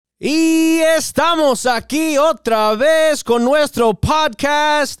Y estamos aquí otra vez con nuestro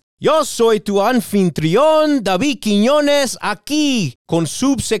podcast. Yo soy tu anfitrión, David Quiñones, aquí con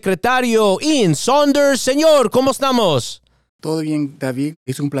subsecretario Saunders. Señor, ¿cómo estamos? Todo bien, David.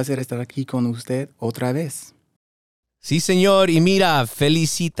 Es un placer estar aquí con usted otra vez. Sí, señor. Y mira,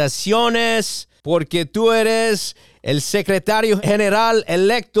 felicitaciones porque tú eres el Secretario General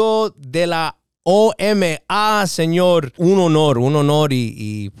Electo de la OMA, señor. Un honor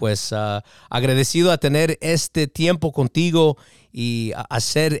y pues agradecido a tener este tiempo contigo y a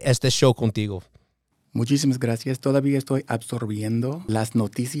hacer este show contigo. Muchísimas gracias. Todavía estoy absorbiendo las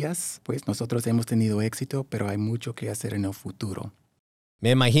noticias. Pues nosotros hemos tenido éxito, pero hay mucho que hacer en el futuro. Me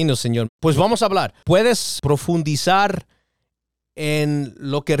imagino, señor. Pues vamos a hablar. ¿Puedes profundizar en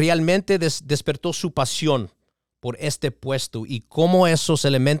lo que realmente despertó su pasión por este puesto y cómo esos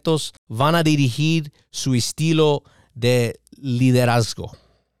elementos van a dirigir su estilo de liderazgo?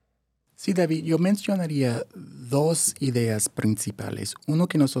 Sí, David, yo mencionaría dos ideas principales. Uno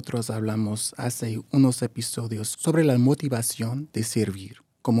que nosotros hablamos hace unos episodios sobre la motivación de servir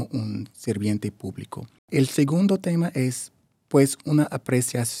como un sirviente público. El segundo tema es pues una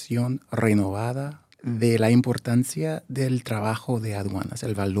apreciación renovada de la importancia del trabajo de aduanas,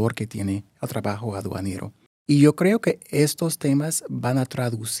 el valor que tiene el trabajo aduanero. Y yo creo que estos temas van a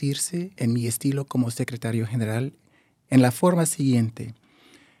traducirse en mi estilo como secretario general en la forma siguiente.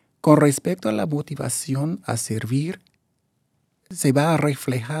 Con respecto a la motivación a servir, se va a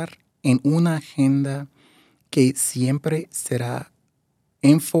reflejar en una agenda que siempre será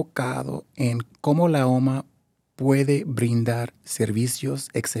enfocado en cómo la OMA puede brindar servicios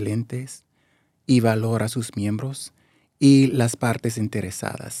excelentes y valor a sus miembros y las partes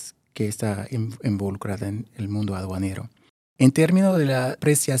interesadas que está involucrada en el mundo aduanero. En términos de la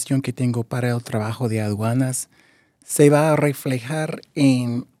apreciación que tengo para el trabajo de aduanas, se va a reflejar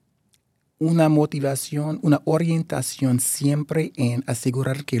en una motivación, una orientación siempre en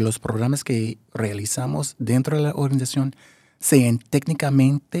asegurar que los programas que realizamos dentro de la organización sean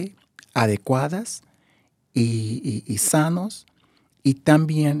técnicamente adecuadas y sanos, y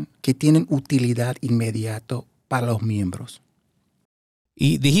también que tienen utilidad inmediata para los miembros.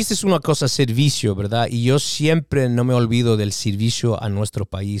 Y dijiste una cosa, servicio, ¿verdad? Y yo siempre no me olvido del servicio a nuestro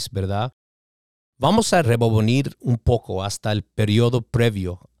país, ¿verdad? Vamos a rebobinir un poco hasta el periodo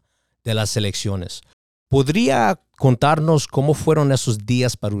previo de las elecciones. ¿Podría contarnos cómo fueron esos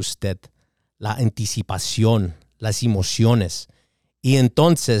días para usted? La anticipación, las emociones. Y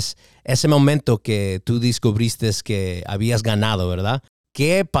entonces, ese momento que tú descubriste que habías ganado, ¿verdad?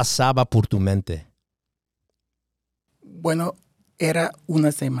 ¿Qué pasaba por tu mente? Bueno, era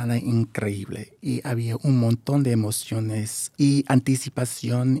una semana increíble y había un montón de emociones y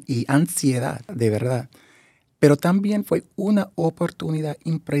anticipación y ansiedad, de verdad. Pero también fue una oportunidad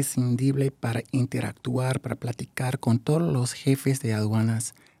imprescindible para interactuar, para platicar con todos los jefes de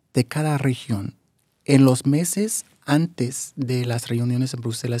aduanas de cada región. En los meses antes de las reuniones en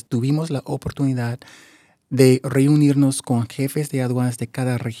Bruselas, tuvimos la oportunidad de reunirnos con jefes de aduanas de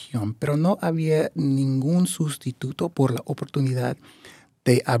cada región, pero no había ningún sustituto por la oportunidad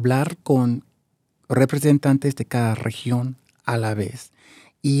de hablar con representantes de cada región a la vez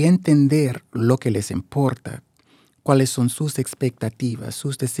y entender lo que les importa, cuáles son sus expectativas,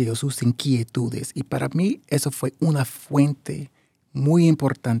 sus deseos, sus inquietudes. Y para mí eso fue una fuente muy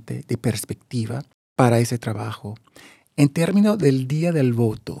importante de perspectiva para ese trabajo. En términos del día del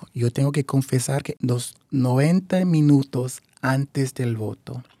voto, yo tengo que confesar que los 90 minutos antes del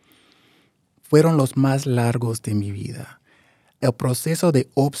voto fueron los más largos de mi vida. El proceso de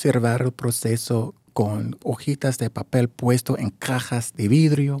observar el proceso con hojitas de papel puesto en cajas de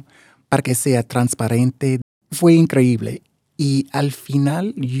vidrio para que sea transparente fue increíble. Y al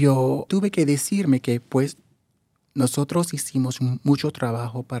final yo tuve que decirme que pues nosotros hicimos mucho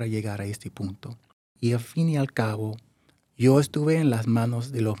trabajo para llegar a este punto. Y al fin y al cabo, yo estuve en las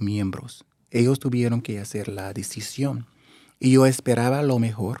manos de los miembros. Ellos tuvieron que hacer la decisión. Y yo esperaba lo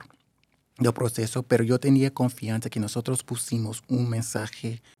mejor del proceso, pero yo tenía confianza que nosotros pusimos un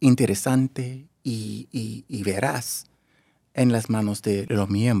mensaje interesante y veraz en las manos de los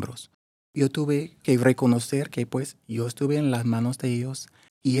miembros. Yo tuve que reconocer que pues yo estuve en las manos de ellos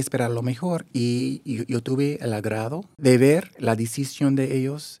y esperar lo mejor. Y yo tuve el agrado de ver la decisión de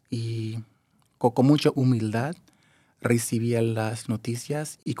ellos y con mucha humildad recibía las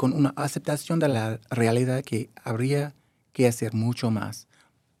noticias y con una aceptación de la realidad que habría que hacer mucho más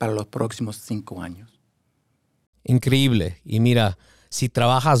para los próximos 5 años. Increíble. Y mira, si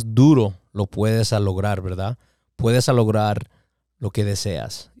trabajas duro, lo puedes lograr, ¿verdad? Puedes lograr lo que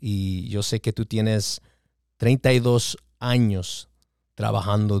deseas. Y yo sé que tú tienes 32 años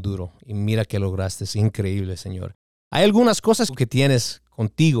trabajando duro. Y mira que lograste, es increíble, Señor. ¿Hay algunas cosas que tienes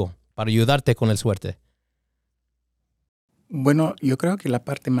contigo para ayudarte con el suerte? Bueno, yo creo que la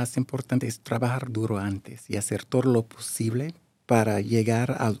parte más importante es trabajar duro antes y hacer todo lo posible para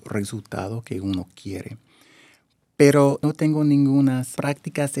llegar al resultado que uno quiere. Pero no tengo ninguna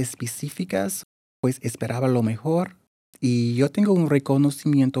prácticas específicas, pues esperaba lo mejor y yo tengo un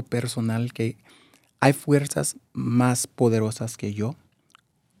reconocimiento personal que hay fuerzas más poderosas que yo,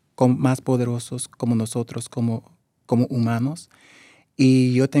 más poderosos como nosotros, como humanos,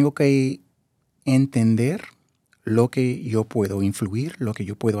 y yo tengo que entender lo que yo puedo influir, lo que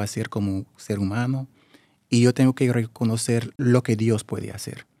yo puedo hacer como ser humano, y yo tengo que reconocer lo que Dios puede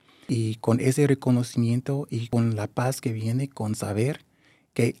hacer. Y con ese reconocimiento y con la paz que viene con saber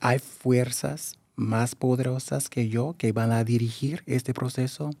que hay fuerzas más poderosas que yo que van a dirigir este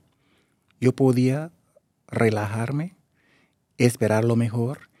proceso, yo podía relajarme, esperar lo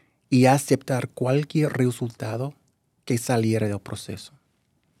mejor y aceptar cualquier resultado que saliera del proceso.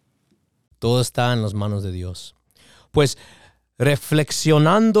 Todo está en las manos de Dios. Pues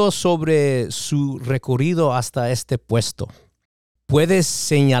reflexionando sobre su recorrido hasta este puesto, ¿puedes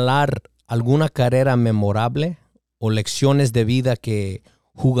señalar alguna carrera memorable o lecciones de vida que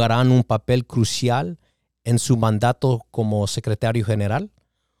jugarán un papel crucial en su mandato como secretario general?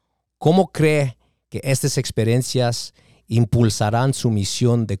 ¿Cómo cree que estas experiencias impulsarán su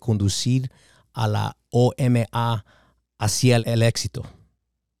misión de conducir a la OMA hacia el éxito?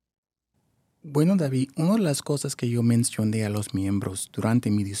 Bueno, David, una de las cosas que yo mencioné a los miembros durante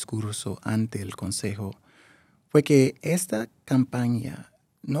mi discurso ante el Consejo fue que esta campaña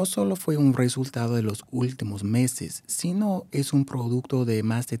no solo fue un resultado de los últimos meses, sino es un producto de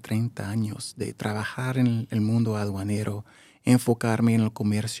más de 30 años de trabajar en el mundo aduanero, enfocarme en el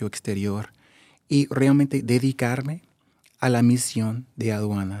comercio exterior y realmente dedicarme a la misión de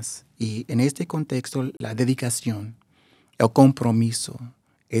aduanas. Y en este contexto, la dedicación, el compromiso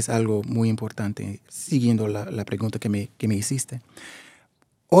es algo muy importante, siguiendo la pregunta que me hiciste.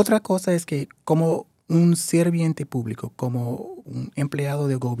 Otra cosa es que como un sirviente público, como un empleado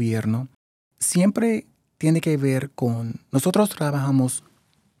de gobierno, siempre tiene que ver con, nosotros trabajamos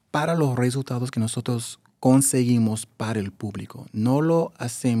para los resultados que nosotros conseguimos para el público. No lo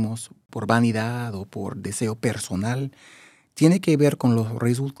hacemos por vanidad o por deseo personal. Tiene que ver con los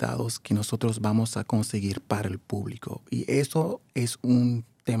resultados que nosotros vamos a conseguir para el público. Y eso es un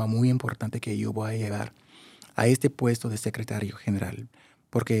tema muy importante que yo voy a llevar a este puesto de secretario general,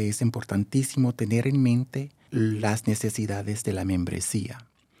 porque es importantísimo tener en mente las necesidades de la membresía.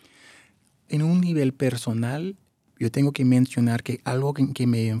 En un nivel personal, yo tengo que mencionar que algo en que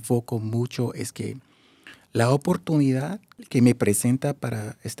me enfoco mucho es que la oportunidad que me presenta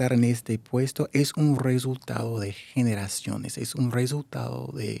para estar en este puesto es un resultado de generaciones, es un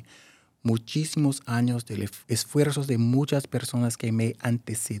resultado de muchísimos años de esfuerzos de muchas personas que me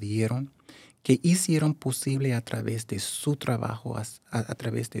antecedieron, que hicieron posible a través de su trabajo, a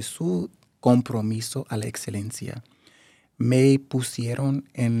través de su compromiso a la excelencia. Me pusieron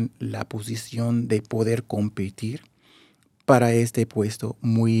en la posición de poder competir para este puesto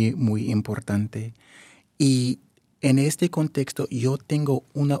muy, muy importante. Y en este contexto yo tengo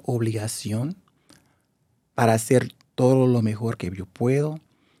una obligación para hacer todo lo mejor que yo puedo,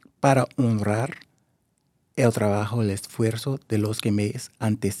 para honrar el trabajo, el esfuerzo de los que me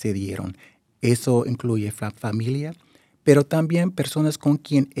antecedieron. Eso incluye familia, pero también personas con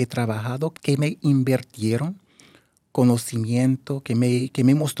quien he trabajado que me invirtieron conocimiento, que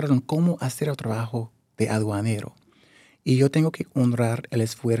me mostraron cómo hacer el trabajo de aduanero. Y yo tengo que honrar el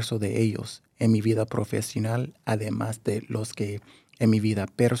esfuerzo de ellos en mi vida profesional, además de los que en mi vida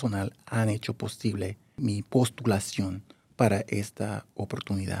personal han hecho posible mi postulación para esta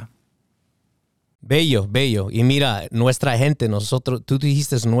oportunidad. Bello, bello. Y mira, nuestra gente, tú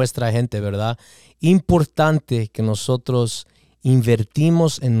dijiste nuestra gente, ¿verdad? Importante que nosotros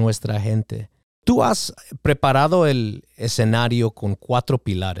invertimos en nuestra gente. Tú has preparado el escenario con 4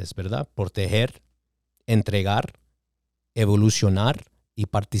 pilares, ¿verdad? Proteger, entregar, evolucionar y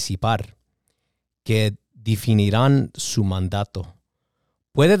participar, que definirán su mandato.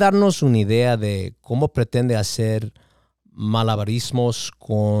 ¿Puede darnos una idea de cómo pretende hacer malabarismos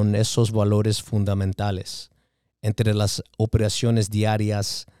con esos valores fundamentales entre las operaciones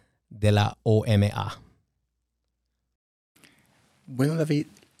diarias de la OMA? Bueno, David,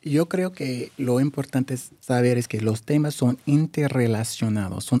 yo creo que lo importante es saber es que los temas son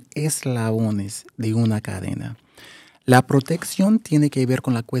interrelacionados, son eslabones de una cadena. La protección tiene que ver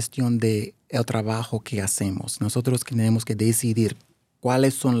con la cuestión del trabajo que hacemos. Nosotros tenemos que decidir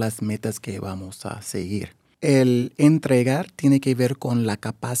cuáles son las metas que vamos a seguir. El entregar tiene que ver con la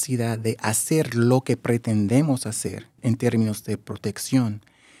capacidad de hacer lo que pretendemos hacer en términos de protección.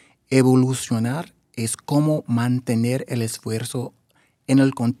 Evolucionar es cómo mantener el esfuerzo en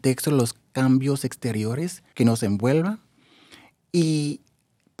el contexto de los cambios exteriores que nos envuelvan. Y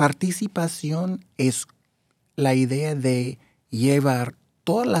participación es la idea de llevar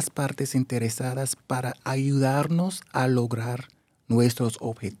todas las partes interesadas para ayudarnos a lograr nuestros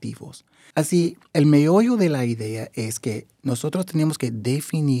objetivos. Así, el meollo de la idea es que nosotros tenemos que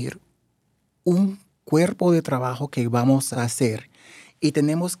definir un cuerpo de trabajo que vamos a hacer y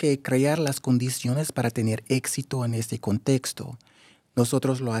tenemos que crear las condiciones para tener éxito en este contexto.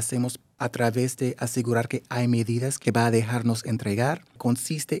 Nosotros lo hacemos a través de asegurar que hay medidas que va a dejarnos entregar.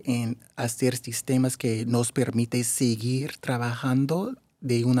 Consiste en hacer sistemas que nos permiten seguir trabajando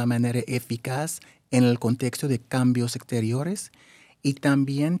de una manera eficaz en el contexto de cambios exteriores y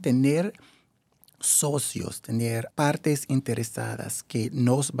también tener socios, tener partes interesadas que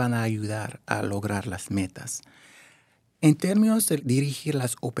nos van a ayudar a lograr las metas. En términos de dirigir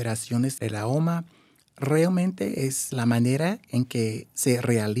las operaciones de la OMA, realmente es la manera en que se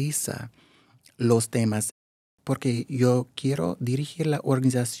realiza los temas, porque yo quiero dirigir la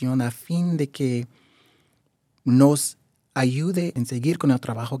organización a fin de que nos ayude en seguir con el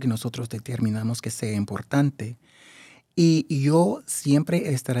trabajo que nosotros determinamos que sea importante. Y yo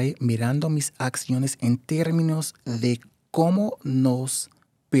siempre estaré mirando mis acciones en términos de cómo nos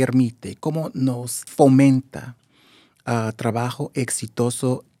permite, cómo nos fomenta trabajo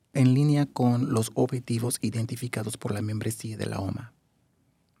exitoso en línea con los objetivos identificados por la membresía de la OMA.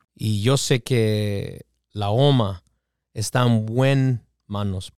 Y yo sé que la OMA está en buenas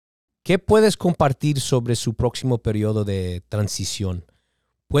manos. ¿Qué puedes compartir sobre su próximo periodo de transición?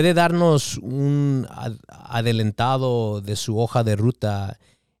 ¿Puede darnos un adelantado de su hoja de ruta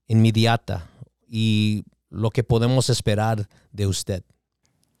inmediata y lo que podemos esperar de usted?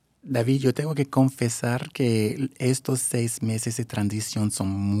 David, yo tengo que confesar que estos 6 meses de transición son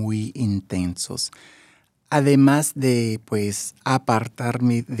muy intensos. Además de,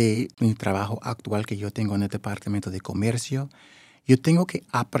 apartarme de mi trabajo actual que yo tengo en el Departamento de Comercio, yo tengo que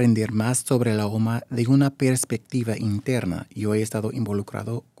aprender más sobre la OMA de una perspectiva interna. Yo he estado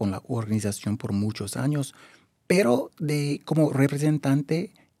involucrado con la organización por muchos años, pero como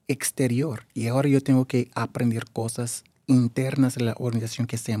representante exterior. Y ahora yo tengo que aprender cosas internas de la organización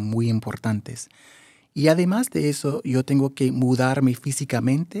que sean muy importantes. Y además de eso, yo tengo que mudarme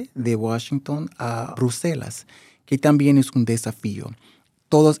físicamente de Washington a Bruselas, que también es un desafío.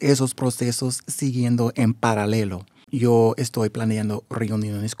 Todos esos procesos siguiendo en paralelo. Yo estoy planeando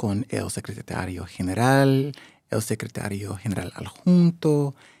reuniones con el Secretario General, el Secretario General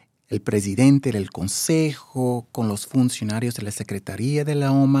Adjunto, el presidente del Consejo, con los funcionarios de la Secretaría de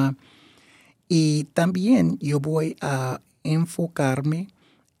la OMA. Y también yo voy a enfocarme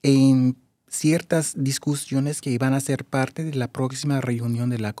en ciertas discusiones que van a ser parte de la próxima reunión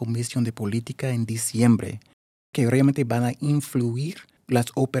de la Comisión de Política en diciembre, que realmente van a influir las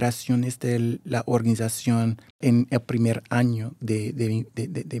operaciones de la organización en el primer año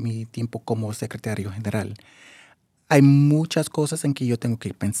de mi tiempo como secretario general. Hay muchas cosas en que yo tengo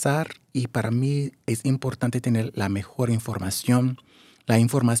que pensar y para mí es importante tener la mejor información, la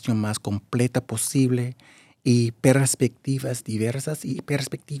información más completa posible y perspectivas diversas y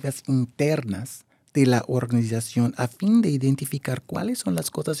perspectivas internas de la organización a fin de identificar cuáles son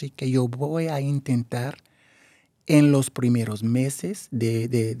las cosas que yo voy a intentar en los primeros meses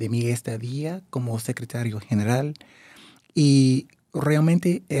de mi estadía como secretario general. Y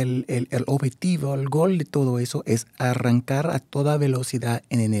realmente el objetivo, el gol de todo eso es arrancar a toda velocidad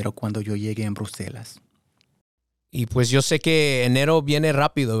en enero cuando yo llegue en Bruselas. Y pues yo sé que enero viene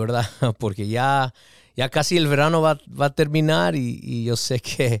rápido, ¿verdad? Porque ya casi el verano va a terminar y yo sé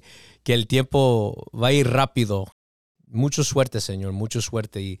que el tiempo va a ir rápido. Mucha suerte, Señor, mucha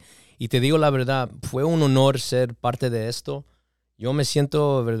suerte. Y te digo la verdad, fue un honor ser parte de esto. Yo me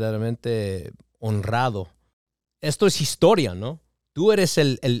siento verdaderamente honrado. Esto es historia, ¿no? Tú eres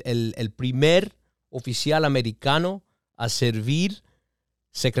el primer oficial americano a servir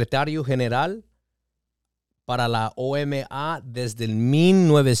secretario general para la OMA desde el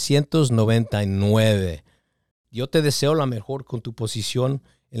 1999. Yo te deseo la mejor con tu posición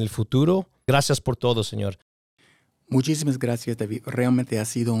en el futuro. Gracias por todo, Señor. Muchísimas gracias, David. Realmente ha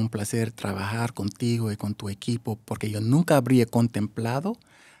sido un placer trabajar contigo y con tu equipo porque yo nunca habría contemplado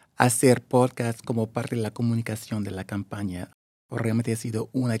hacer podcast como parte de la comunicación de la campaña. Realmente ha sido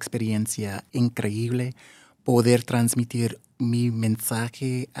una experiencia increíble poder transmitir mi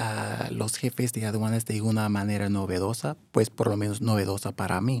mensaje a los jefes de aduanas de una manera novedosa, pues por lo menos novedosa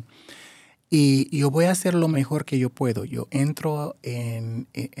para mí. Y yo voy a hacer lo mejor que yo puedo. Yo entro en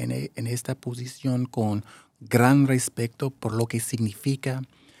esta posición con gran respeto por lo que significa,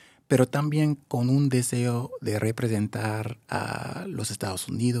 pero también con un deseo de representar a los Estados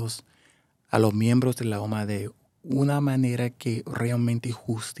Unidos, a los miembros de la OMA de una manera que realmente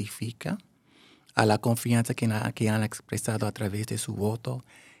justifica a la confianza que han expresado a través de su voto.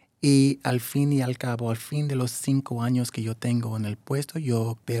 Y al fin y al cabo, al fin de los 5 años que yo tengo en el puesto,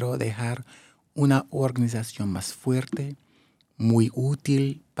 yo espero dejar una organización más fuerte, muy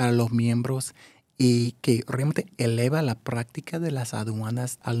útil para los miembros y que realmente eleva la práctica de las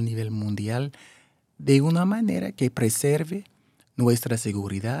aduanas al nivel mundial de una manera que preserve nuestra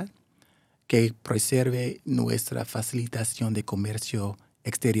seguridad, que preserve nuestra facilitación de comercio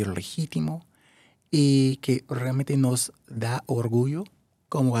exterior legítimo y que realmente nos da orgullo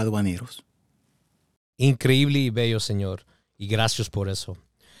como aduaneros. Increíble y bello, señor. Y gracias por eso.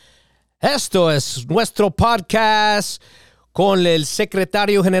 Esto es nuestro podcast con el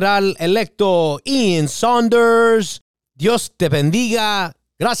Secretario General Electo, Saunders. Dios te bendiga.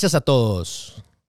 Gracias a todos.